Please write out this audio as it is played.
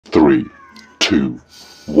3, 2,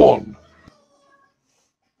 1.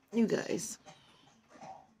 You guys.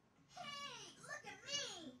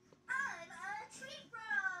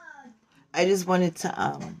 I just wanted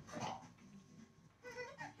to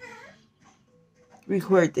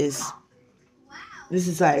record this. This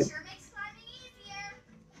is like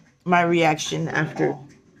my reaction after.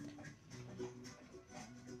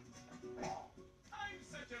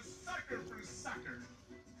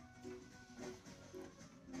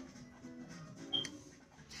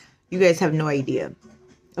 You guys have no idea.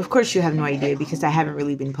 Of course you have no idea because I haven't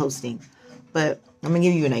really been posting. But I'm going to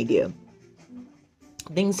give you an idea.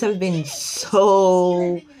 Things have been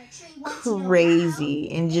so crazy.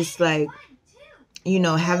 And just like, you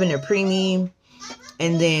know, having a preemie.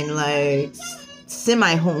 And then like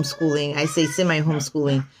semi-homeschooling. I say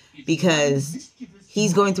semi-homeschooling because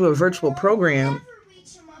he's going through a virtual program.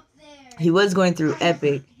 He was going through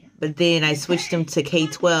Epic. But then I switched him to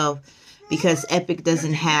K12. Because Epic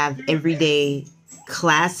doesn't have everyday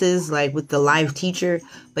classes like with the live teacher,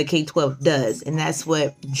 but K12 does. And that's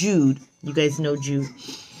what Jude, you guys know Jude,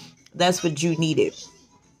 that's what Jude needed.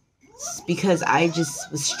 It's because I just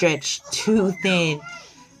was stretched too thin.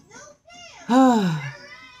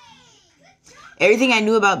 Everything I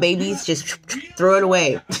knew about babies, just throw it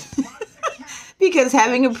away. Because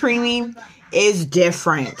having a preemie is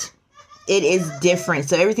different. It is different.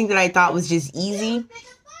 So everything that I thought was just easy,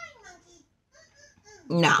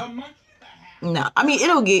 no. I mean,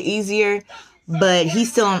 it'll get easier, but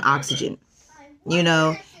he's still on oxygen, you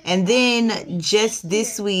know. And then just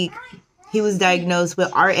this week, he was diagnosed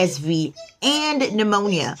with RSV and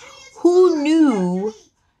pneumonia. Who knew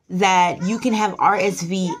that you can have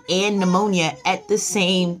RSV and pneumonia at the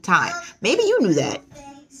same time? Maybe you knew that.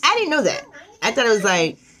 I didn't know that. I thought it was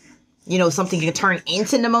like, you know, something can turn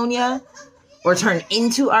into pneumonia or turn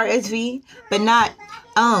into RSV, but not.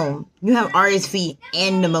 You have RSV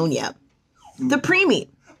and pneumonia. The preemie.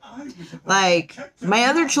 Like, my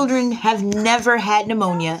other children have never had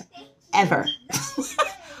pneumonia, ever.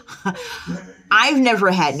 I've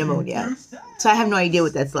never had pneumonia, so I have no idea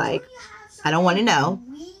what that's like. I don't want to know.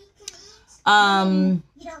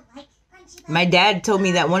 My dad told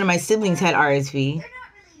me that one of my siblings had RSV.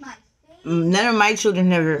 None of my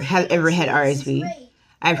children have ever had RSV.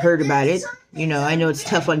 I've heard about it. You know, I know it's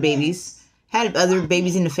tough on babies. Had other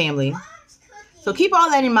babies in the family. So keep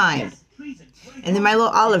all that in mind. And then my little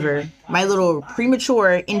Oliver, my little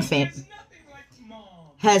premature infant,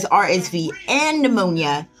 has RSV and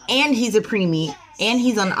pneumonia, and he's a preemie, and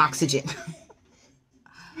he's on oxygen.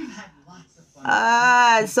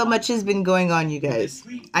 So much has been going on, you guys.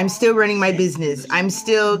 I'm still running my business. I'm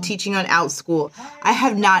still teaching on OutSchool. I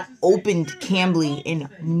have not opened Cambly in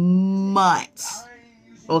months.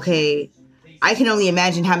 Okay. I can only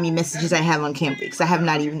imagine how many messages I have on Cambly because I have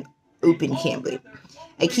not even opened Cambly.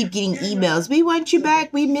 I keep getting emails. We want you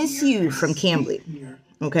back. We miss you from Cambly.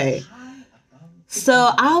 Okay.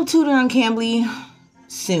 So I'll tutor on Cambly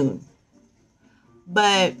soon.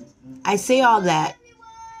 But I say all that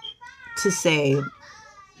to say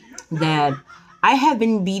that I have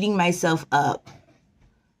been beating myself up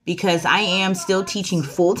because I am still teaching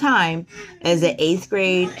full time as an 8th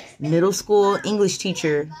grade middle school English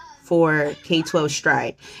teacher for K12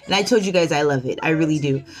 Stride. And I told you guys I love it. I really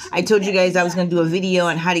do. I told you guys I was going to do a video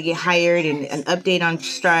on how to get hired and an update on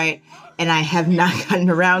Stride. And I have not gotten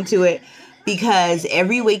around to it because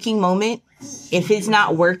every waking moment, if it's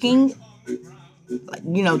not working,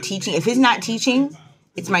 you know, teaching, if it's not teaching,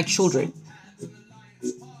 it's my children.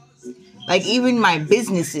 Like even my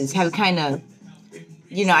businesses have kind of,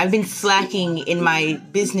 you know, I've been slacking in my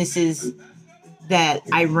businesses that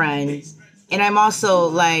I run. And I'm also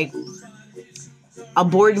like a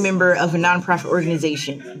board member of a nonprofit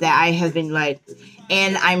organization that I have been like,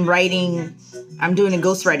 and I'm doing a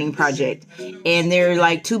ghostwriting project. And there are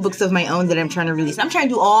like 2 books of my own that I'm trying to release. I'm trying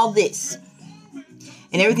to do all this.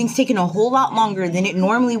 And everything's taking a whole lot longer than it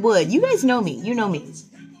normally would. You guys know me. You know me.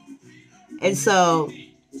 And so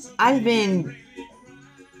I've been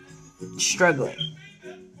struggling.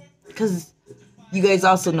 Because you guys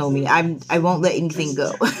also know me. I won't let anything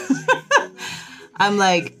go. I'm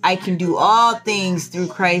like, I can do all things through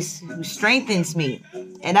Christ who strengthens me.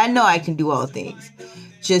 And I know I can do all things.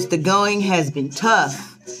 Just the going has been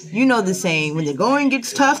tough. You know the saying, when the going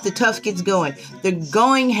gets tough, the tough gets going. The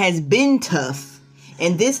going has been tough.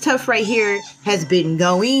 And this tough right here has been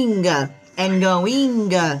going and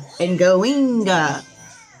going and going.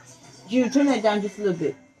 Jude, turn that down just a little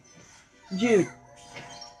bit. Jude,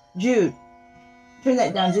 turn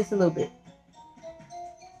that down just a little bit.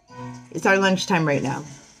 It's our lunchtime right now.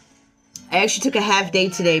 I actually took a half day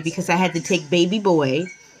today because I had to take baby boy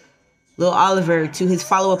little Oliver to his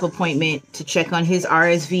follow-up appointment to check on his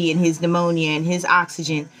RSV and his pneumonia and his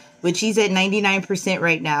oxygen, which he's at 99%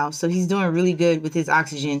 right now. So he's doing really good with his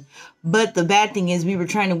oxygen. But the bad thing is we were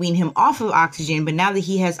trying to wean him off of oxygen, but now that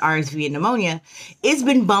he has RSV and pneumonia, it's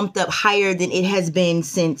been bumped up higher than it has been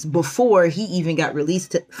since before he even got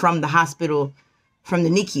released from the hospital, from the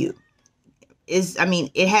NICU.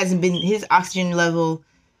 It hasn't been, his oxygen level,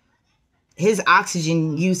 his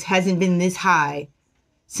oxygen use hasn't been this high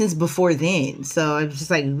since before then. So it's just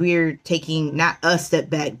like we're taking not a step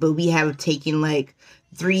back, but we have taken like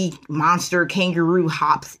 3 monster kangaroo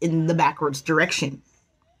hops in the backwards direction.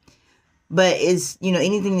 But it's,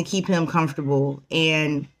 anything to keep him comfortable.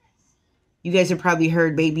 And you guys have probably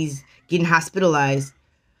heard babies getting hospitalized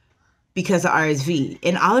because of RSV.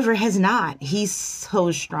 And Oliver has not. He's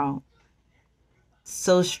so strong.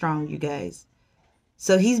 So strong, you guys.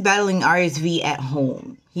 So he's battling RSV at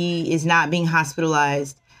home. He is not being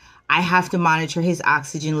hospitalized. I have to monitor his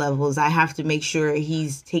oxygen levels. I have to make sure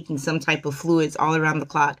he's taking some type of fluids all around the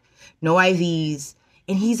clock. No IVs.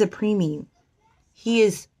 And he's a preemie. He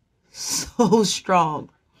is so strong.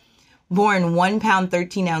 Born 1 pound,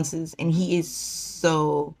 13 ounces. And he is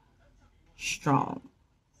so strong.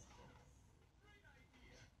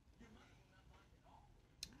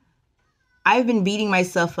 I've been beating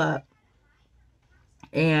myself up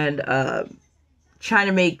and trying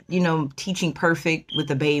to make, teaching perfect with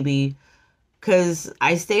a baby, because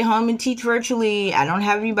I stay home and teach virtually. I don't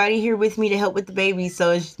have anybody here with me to help with the baby.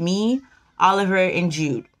 So it's me, Oliver, and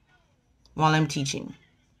Jude while I'm teaching.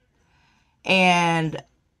 And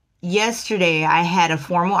yesterday I had a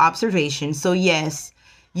formal observation. So yes,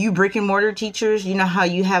 you brick and mortar teachers, you know how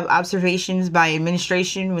you have observations by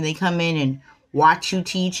administration when they come in and watch you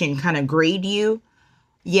teach and kind of grade you?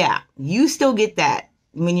 Yeah, you still get that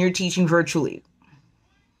when you're teaching virtually.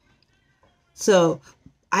 So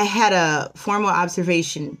I had a formal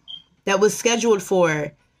observation that was scheduled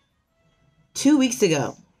for 2 weeks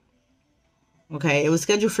ago. Okay, it was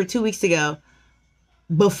scheduled for 2 weeks ago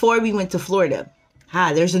before we went to Florida.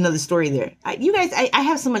 There's another story there. I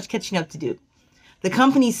have so much catching up to do. The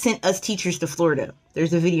company sent us teachers to Florida.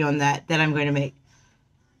 There's a video on that I'm going to make.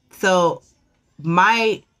 So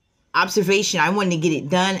my observation, I wanted to get it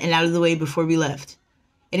done and out of the way before we left.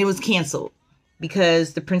 And it was canceled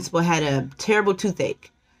because the principal had a terrible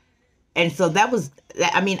toothache. And so I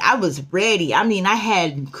was ready. I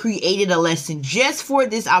had created a lesson just for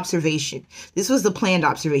this observation. This was the planned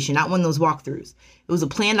observation, not one of those walkthroughs. It was a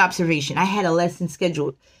planned observation. I had a lesson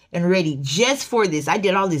scheduled and ready just for this. I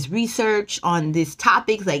did all this research on this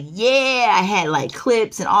topic. I had like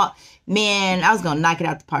clips and all. Man, I was going to knock it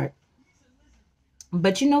out the park.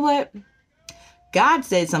 But you know what? God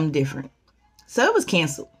said something different. So it was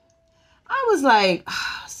canceled. I was like,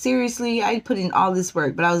 seriously, I put in all this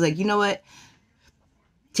work. But I was like, you know what?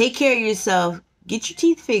 Take care of yourself. Get your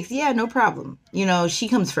teeth fixed. Yeah, no problem. She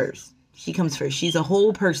comes first. She's a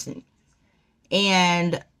whole person.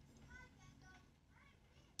 And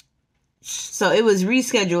so it was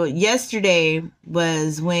rescheduled. Yesterday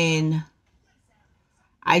was when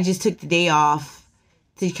I just took the day off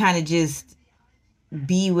to kind of just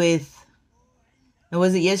be with. And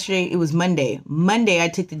was it yesterday? It was Monday. Monday I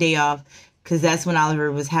took the day off because that's when Oliver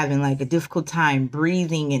was having like a difficult time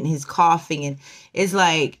breathing and his coughing. And it's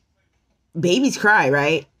like, babies cry,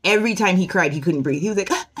 right? Every time he cried, he couldn't breathe. He was like,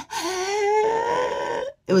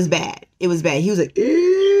 it was bad. He was like,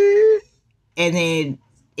 and then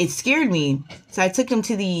it scared me. So I took him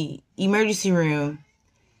to the emergency room.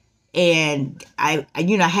 And I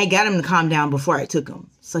had got him to calm down before I took him.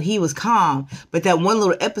 So he was calm. But that one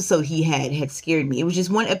little episode he had scared me. It was just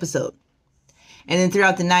one episode. And then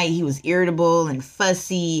throughout the night, he was irritable and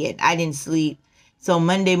fussy and I didn't sleep. So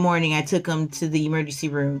Monday morning, I took him to the emergency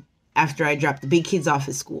room after I dropped the big kids off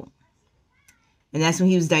at school. And that's when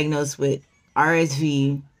he was diagnosed with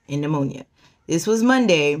RSV and pneumonia. This was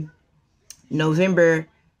Monday, November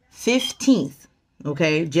 15th.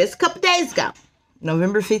 Okay, just a couple days ago.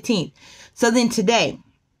 November 15th. So then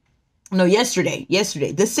yesterday,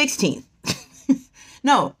 the 16th.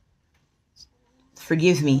 No,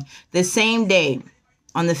 forgive me. The same day,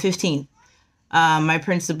 on the 15th, my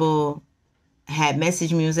principal had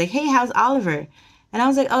messaged me. Was like, hey, how's Oliver? And I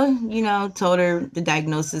was like, told her the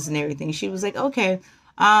diagnosis and everything. She was like, okay,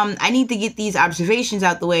 I need to get these observations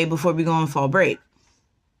out the way before we go on fall break.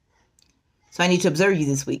 So I need to observe you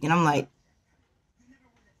this week. And I'm like,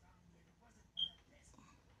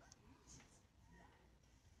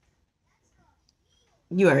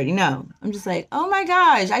 You already know. I'm just like, oh my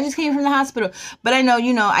gosh, I just came from the hospital. But I know,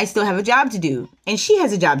 I still have a job to do. And she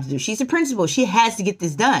has a job to do. She's a principal. She has to get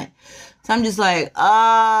this done. So I'm just like,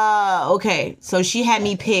 okay. So she had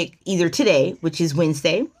me pick either today, which is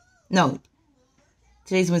Wednesday. No,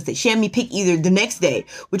 today's Wednesday. She had me pick either the next day,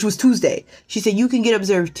 which was Tuesday. She said, you can get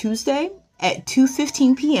observed Tuesday at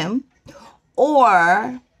 2:15 p.m.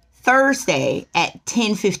 or Thursday at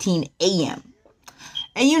 10:15 a.m.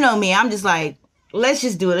 And you know me, I'm just like, let's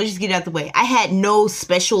just do it. Let's just get it out the way. I had no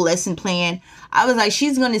special lesson plan. I was like,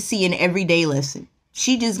 she's going to see an everyday lesson.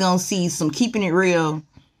 She just going to see some keeping it real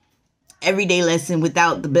everyday lesson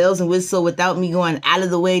without the bells and whistle, without me going out of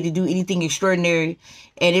the way to do anything extraordinary.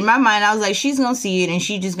 And in my mind, I was like, she's going to see it and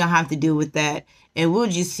she's just going to have to deal with that. And we'll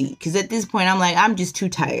just see. Because at this point, I'm like, I'm just too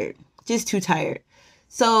tired. Just too tired.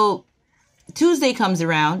 So Tuesday comes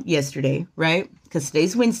around yesterday, right? Because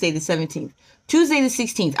today's Wednesday, the 17th. Tuesday, the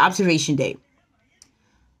 16th, observation day.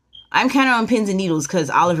 I'm kind of on pins and needles because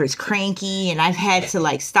Oliver's cranky and I've had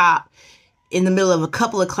to stop in the middle of a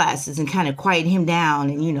couple of classes and kind of quiet him down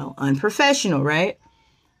and, unprofessional, right?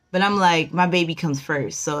 But I'm like, my baby comes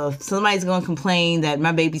first. So if somebody's going to complain that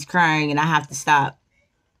my baby's crying and I have to stop,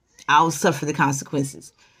 I'll suffer the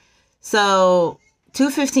consequences. So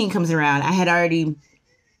 2:15 comes around. I had already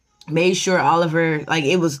made sure Oliver,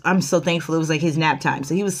 I'm so thankful it was his nap time.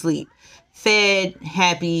 So he was asleep, fed,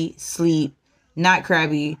 happy, sleep, not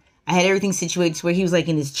crabby. I had everything situated to where he was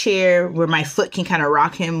in his chair where my foot can kind of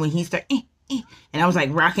rock him when he starts, and I was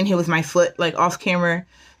rocking him with my foot off camera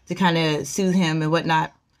to kind of soothe him and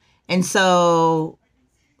whatnot. And so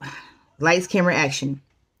lights, camera, action.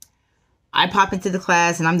 I pop into the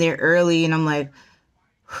class and I'm there early and I'm like,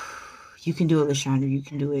 you can do it, LaShundra, you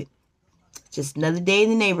can do it. Just another day in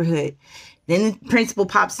the neighborhood. Then the principal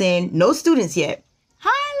pops in, no students yet.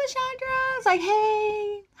 Hi, LaShundra. It's like,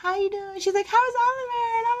 hey, how you doing? She's like, how's Oliver?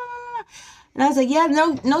 And I was like, yeah,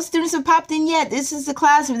 no students have popped in yet. This is the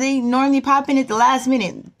class where they normally pop in at the last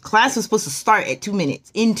minute. Class was supposed to start at 2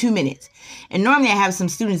 minutes, in 2 minutes. And normally I have some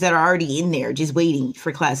students that are already in there just waiting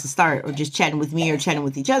for class to start or just chatting with me or chatting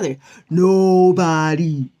with each other.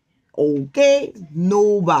 Nobody. Okay?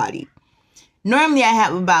 Nobody. Normally I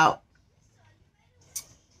have about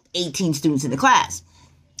 18 students in the class.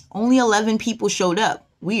 Only 11 people showed up.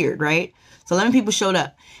 Weird, right? So 11 people showed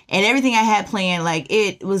up. And everything I had planned,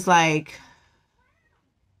 it was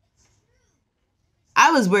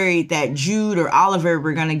I was worried that Jude or Oliver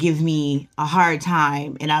were going to give me a hard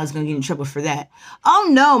time and I was going to get in trouble for that. Oh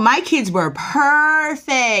no, my kids were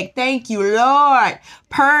perfect. Thank you, Lord.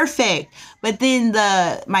 Perfect. But then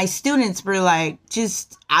my students were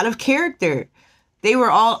just out of character. They were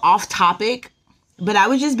all off topic, but I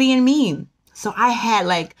was just being mean. So I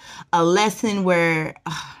had a lesson where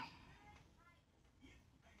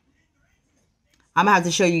I'm going to have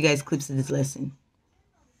to show you guys clips of this lesson.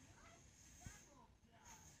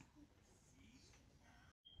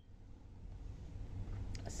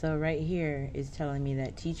 So right here is telling me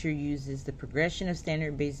that teacher uses the progression of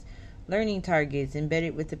standard-based learning targets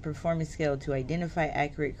embedded with the performance scale to identify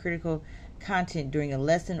accurate critical content during a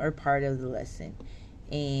lesson or part of the lesson.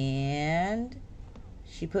 And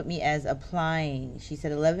she put me as applying. She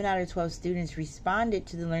said 11 out of 12 students responded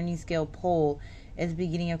to the learning scale poll at the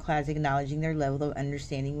beginning of class, acknowledging their level of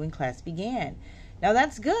understanding when class began. Now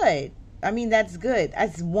that's good. That's good.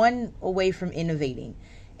 That's one away from innovating.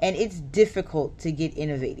 And it's difficult to get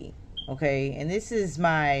innovating, okay? And this is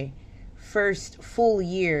my first full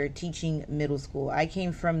year teaching middle school. I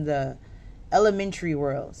came from the elementary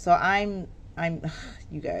world. So I'm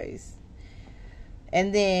you guys.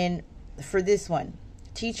 And then for this one,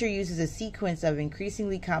 teacher uses a sequence of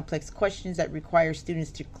increasingly complex questions that require students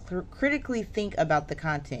to critically think about the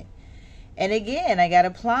content. And again, I got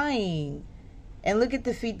applying. And look at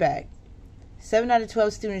the feedback. 7 out of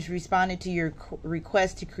 12 students responded to your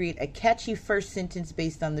request to create a catchy first sentence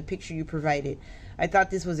based on the picture you provided. I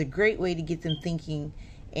thought this was a great way to get them thinking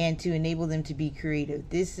and to enable them to be creative.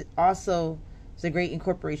 This also is a great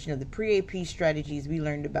incorporation of the pre-AP strategies we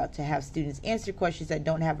learned about to have students answer questions that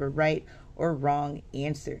don't have a right or wrong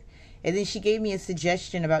answer. And then she gave me a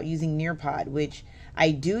suggestion about using Nearpod, which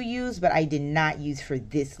I do use, but I did not use for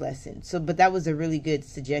this lesson. But that was a really good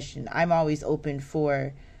suggestion. I'm always open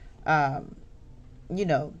for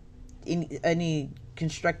any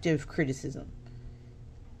constructive criticism.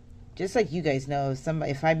 Just like you guys know,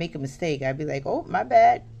 if I make a mistake, I'd be like, oh, my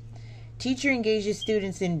bad. Teacher engages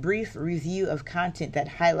students in brief review of content that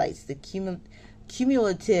highlights the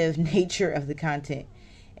cumulative nature of the content.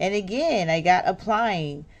 And again, I got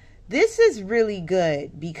applying. This is really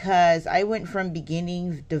good because I went from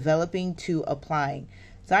beginning developing to applying.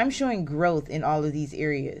 So I'm showing growth in all of these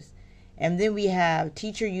areas. And then we have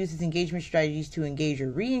teacher uses engagement strategies to engage or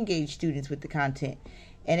re-engage students with the content.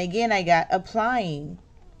 And again, I got applying.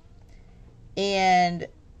 And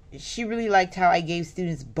she really liked how I gave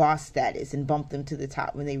students boss status and bumped them to the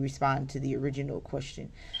top when they respond to the original question.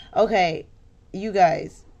 Okay, you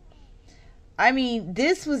guys. I mean,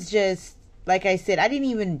 this was just, like I said, I didn't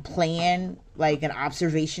even plan like an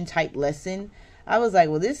observation type lesson. I was like,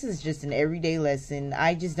 well, this is just an everyday lesson.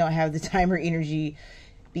 I just don't have the time or energy,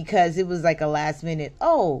 because it was like a last minute,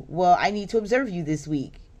 oh, well, I need to observe you this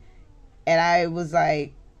week. And I was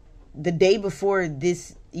like, the day before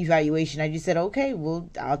this evaluation, I just said, okay, well,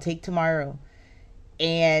 I'll take tomorrow.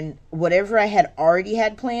 And whatever I had already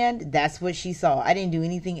had planned, that's what she saw. I didn't do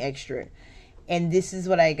anything extra. And this is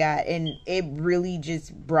what I got. And it really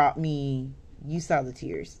just brought me, you saw the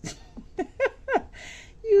tears.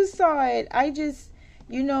 You saw it. I just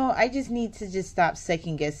need to just stop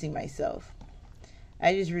second guessing myself.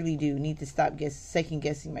 I just really do need to stop second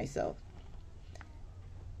guessing myself.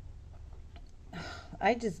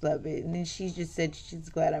 I just love it. And then she just said she's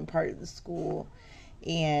glad I'm part of the school.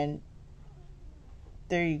 And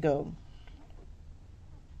there you go.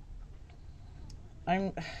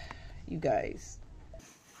 You guys.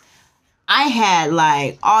 I had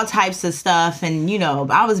like all types of stuff, and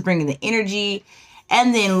I was bringing the energy.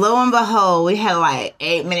 And then lo and behold, we had like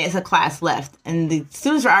 8 minutes of class left. And the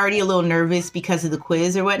students were already a little nervous because of the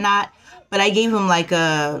quiz or whatnot. But I gave them like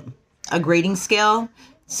a grading scale.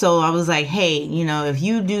 So I was like, hey, if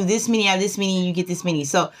you do this many out of this many, you get this many.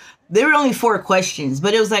 So there were only 4 questions,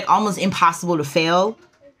 but it was like almost impossible to fail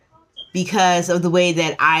because of the way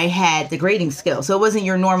that I had the grading scale. So it wasn't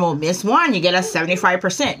your normal miss 1, you get a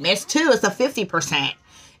 75%. Miss 2, it's a 50%.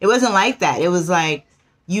 It wasn't like that. It was like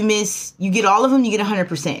you get all of them, you get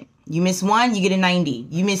 100%. You miss 1, you get a 90.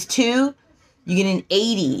 You miss 2, you get an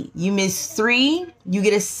 80. You miss 3, you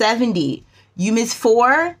get a 70. You miss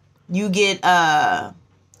 4, you get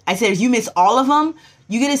I said, if you miss all of them,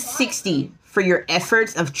 you get a 60 for your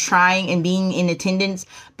efforts of trying and being in attendance.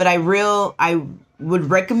 But I would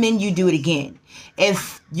recommend you do it again.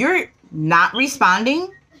 If you're not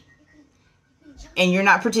responding and you're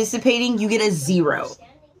not participating, you get a 0.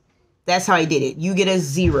 That's how I did it. You get a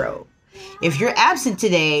 0. If you're absent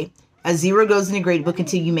today, a 0 goes in the grade book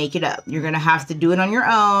until you make it up. You're going to have to do it on your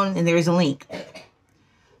own, and there's a link.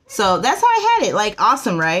 So that's how I had it. Like,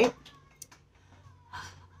 awesome, right?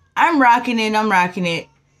 I'm rocking it.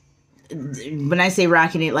 When I say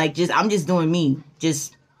rocking it, like I'm just doing me.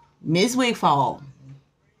 Just Miss Wigfall.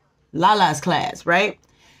 Lala's class, right?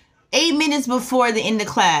 8 minutes before the end of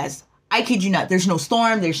class. I kid you not. There's no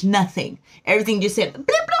storm. There's nothing. Everything just said, blip,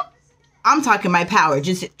 blip. I'm talking my power.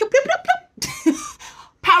 Just said, blip, blip, blip.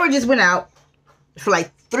 Power just went out for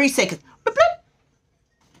like 3 seconds. Blip,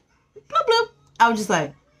 blip. Blip, blip. I was just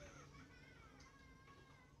like,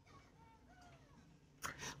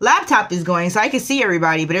 laptop is going, so I can see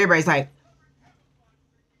everybody, but everybody's like,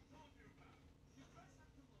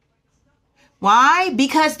 why?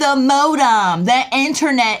 Because the modem, the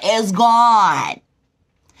internet is gone.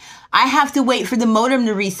 I have to wait for the modem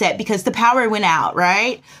to reset because the power went out,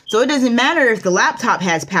 right? So it doesn't matter if the laptop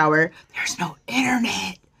has power. There's no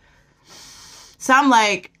internet. So I'm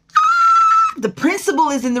like, the principal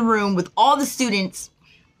is in the room with all the students.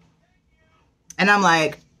 And I'm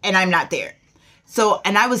like, and I'm not there. So,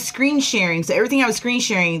 and I was screen sharing. So everything I was screen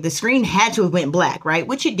sharing, the screen had to have went black, right?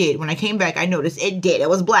 Which it did. When I came back, I noticed it did. It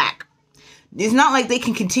was black. It's not like they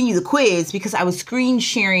can continue the quiz because I was screen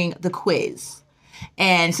sharing the quiz.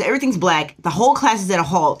 And so everything's black. The whole class is at a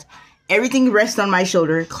halt. Everything rests on my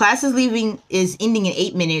shoulder. Class is ending in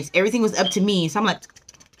 8 minutes. Everything was up to me. So I'm like,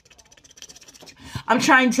 I'm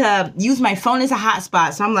trying to use my phone as a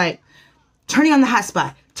hotspot. So I'm like, turning on the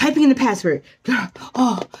hotspot. Typing in the password.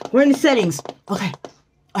 Oh, we're in the settings. Okay.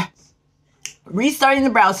 Restarting the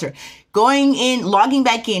browser. Going in, logging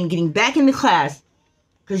back in, getting back into class.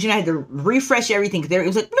 Because, I had to refresh everything. It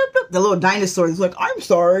was like, bloop, bloop. The little dinosaur is like, I'm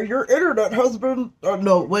sorry, your internet has been...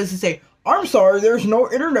 no, what does it say? I'm sorry, there's no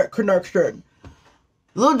internet connection.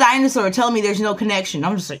 The little dinosaur telling me there's no connection.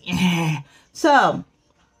 I'm just like, eh. So,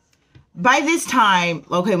 by this time,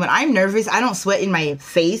 okay, when I'm nervous, I don't sweat in my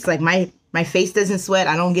face. Like, my face doesn't sweat.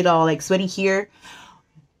 I don't get all like sweaty here.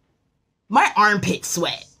 My armpits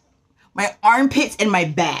sweat. My armpits and my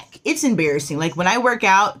back. It's embarrassing. Like when I work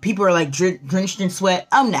out, people are like drenched in sweat.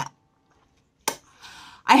 I'm not.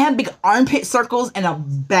 I have big armpit circles and a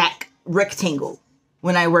back rectangle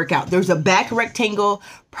when I work out. There's a back rectangle,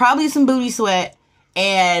 probably some booty sweat,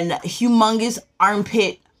 and humongous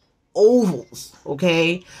armpit ovals.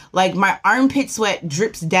 Okay. Like my armpit sweat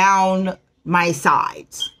drips down my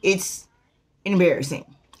sides. It's embarrassing.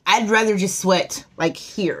 I'd rather just sweat like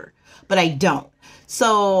here, but I don't.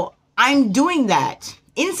 So I'm doing that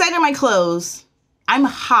inside of my clothes. I'm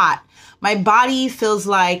hot. My body feels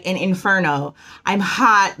like an inferno. I'm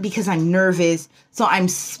hot because I'm nervous. So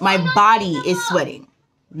my body is sweating.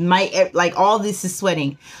 Like all this is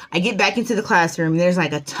sweating. I get back into the classroom. There's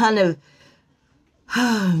like a ton of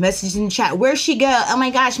messages in the chat. Where'd she go? Oh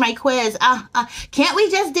my gosh, my quiz. Can't we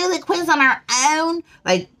just do the quiz on our own?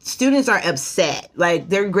 Like, students are upset. Like,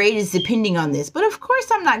 their grade is depending on this. But of course,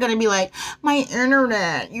 I'm not going to be like, my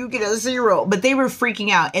internet, you get a 0. But they were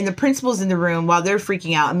freaking out. And the principal's in the room while they're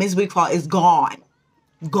freaking out. And Ms. Wigfall is gone.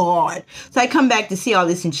 So I come back to see all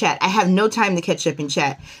this in chat. I have no time to catch up in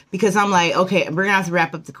chat because I'm like, okay, we're gonna have to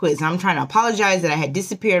wrap up the quiz. And I'm trying to apologize that I had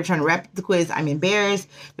disappeared. I'm trying to wrap up the quiz. I'm embarrassed.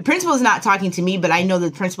 The principal is not talking to me, but I know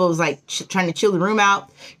the principal was like trying to chill the room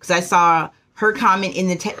out because I saw her comment in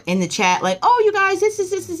the chat like, oh, you guys,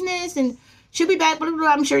 this, and she'll be back. Blah, blah, blah.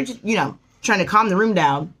 I'm sure, trying to calm the room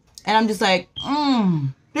down. And I'm just like,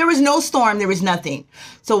 there was no storm. There was nothing.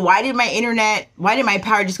 So why did my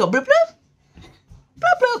power just go bloop, bloop?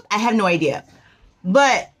 Bloop, bloop. I have no idea.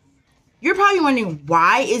 But you're probably wondering,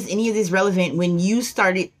 why is any of this relevant when you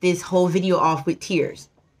started this whole video off with tears?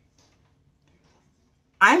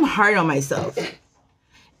 I'm hard on myself.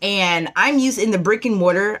 And I'm used in the brick and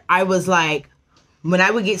mortar. I was like, when I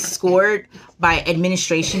would get scored by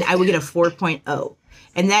administration, I would get a 4.0.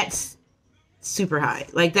 And that's super high.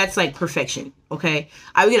 Like, that's like perfection. Okay.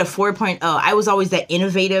 I would get a 4.0. I was always that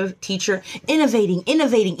innovative teacher. Innovating.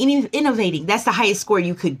 That's the highest score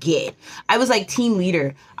you could get. I was like team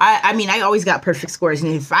leader. I mean, I always got perfect scores.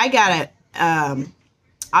 And if I got a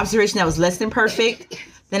observation that was less than perfect,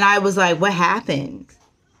 then I was like, what happened?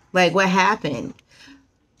 Like, what happened?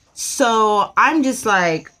 So I'm just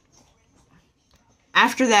like,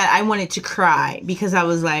 after that, I wanted to cry because I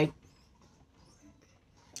was like,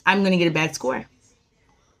 I'm going to get a bad score.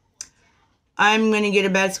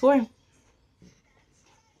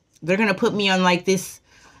 They're going to put me on like this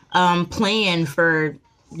plan for,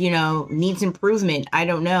 needs improvement. I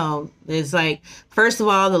don't know. It's like, first of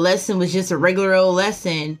all, the lesson was just a regular old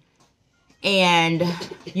lesson. And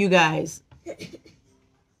you guys,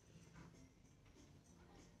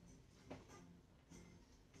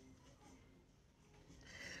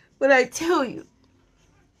 but I tell you,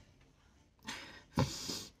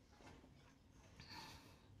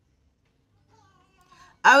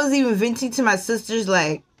 I was even venting to my sisters,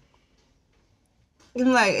 like,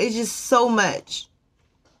 it's just so much.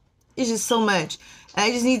 It's just so much. And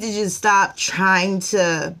I just need to just stop trying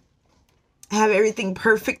to have everything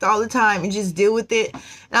perfect all the time and just deal with it. And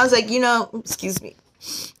I was like, excuse me.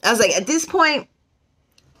 I was like, at this point,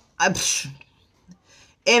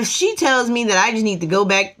 if she tells me that I just need to go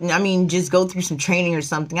back, just go through some training or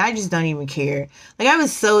something, I just don't even care. Like, I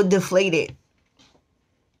was so deflated.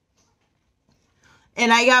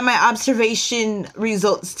 And I got my observation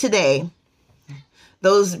results today.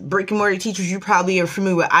 Those brick and mortar teachers, you probably are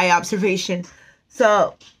familiar with eye observation.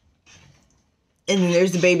 So, and then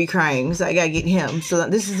there's the baby crying. So I got to get him. So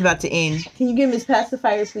this is about to end. Can you give him his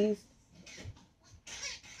pacifier, please?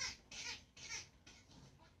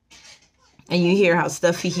 And you hear how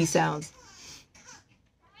stuffy he sounds.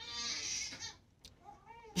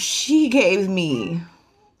 She gave me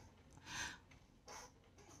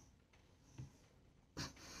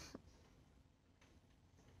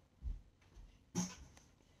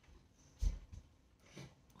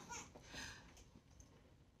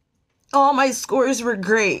all my scores were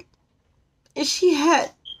great. And she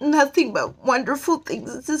had nothing but wonderful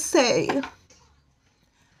things to say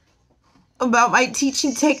about my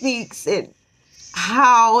teaching techniques and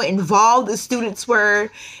how involved the students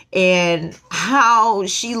were and how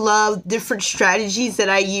she loved different strategies that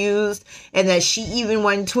I used and that she even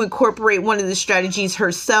wanted to incorporate one of the strategies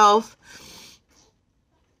herself.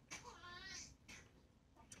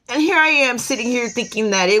 And here I am sitting here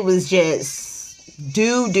thinking that it was just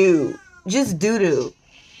doo-doo. Just doo-doo.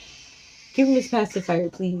 Give him his pacifier,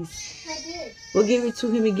 please. I did. We'll give it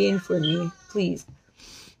to him again for me, please.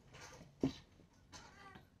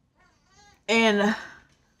 And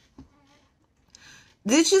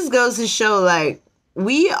this just goes to show, like,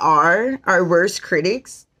 we are our worst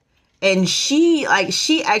critics. And she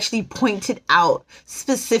actually pointed out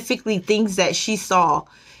specifically things that she saw.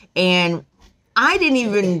 And I didn't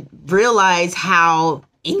even realize how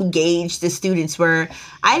engaged the students were.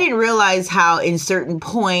 I didn't realize how in certain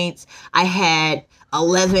points I had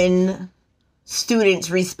 11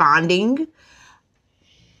 students responding.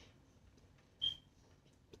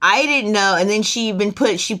 I didn't know. And then she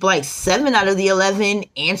like 7 out of the 11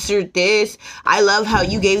 answered this. I love how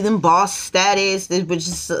you gave them boss status, which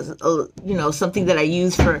is, something that I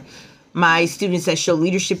use for my students that show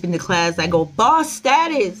leadership in the class. I go, boss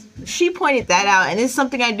status. She pointed that out, and it's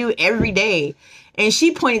something I do every day. And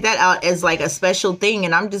she pointed that out as like a special thing.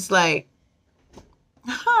 And I'm just like,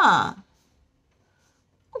 huh.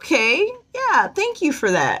 Okay. Yeah. Thank you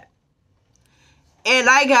for that. And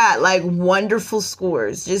I got like wonderful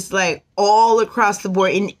scores, just like all across the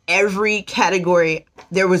board in every category.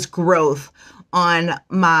 There was growth on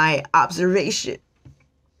my observation.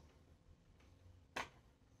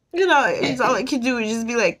 It's all I could do is just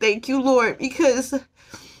be like, thank you, Lord, because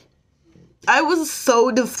I was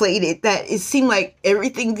so deflated that it seemed like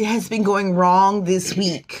everything has been going wrong this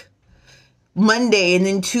week. Monday and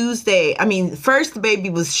then Tuesday. I mean, first the baby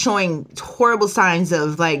was showing horrible signs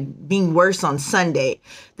of like being worse on Sunday.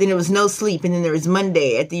 Then there was no sleep. And then there was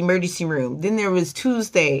Monday at the emergency room. Then there was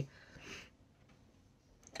Tuesday.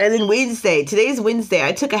 And then Wednesday. Today's Wednesday.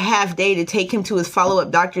 I took a half day to take him to his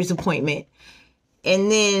follow-up doctor's appointment.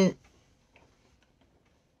 And then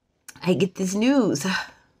I get this news.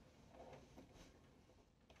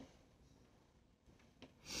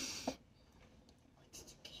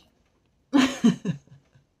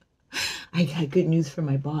 I got good news from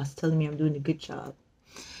my boss telling me I'm doing a good job.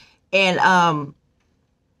 And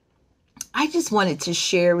I just wanted to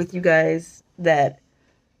share with you guys that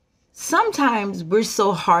sometimes we're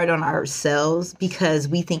so hard on ourselves because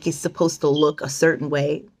we think it's supposed to look a certain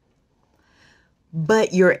way.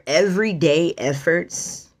 But your everyday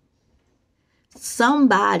efforts,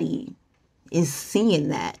 somebody is seeing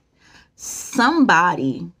that.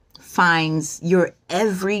 Somebody finds your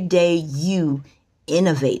everyday you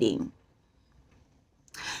innovating.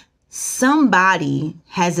 Somebody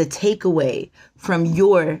has a takeaway from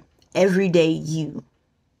your everyday you.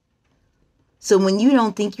 So when you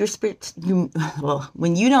don't think you're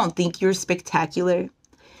spectacular,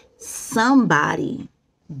 somebody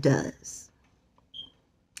does.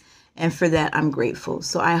 And for that, I'm grateful.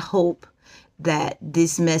 So I hope that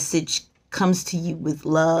this message comes to you with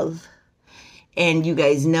love. And you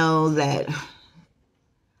guys know that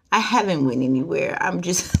I haven't went anywhere. I'm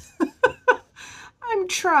just, I'm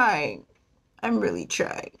trying. I'm really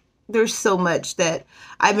trying. There's so much that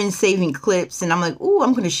I've been saving clips and I'm like, ooh,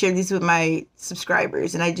 I'm going to share these with my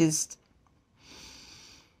subscribers. And I just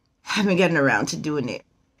haven't gotten around to doing it.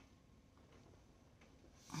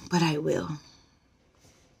 But I will.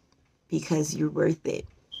 Because you're worth it.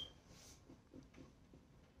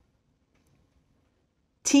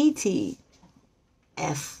 TTF.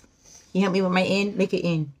 You help me with my N? Make it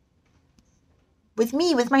N. With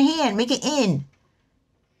me, with my hand, make it N.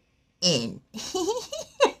 N.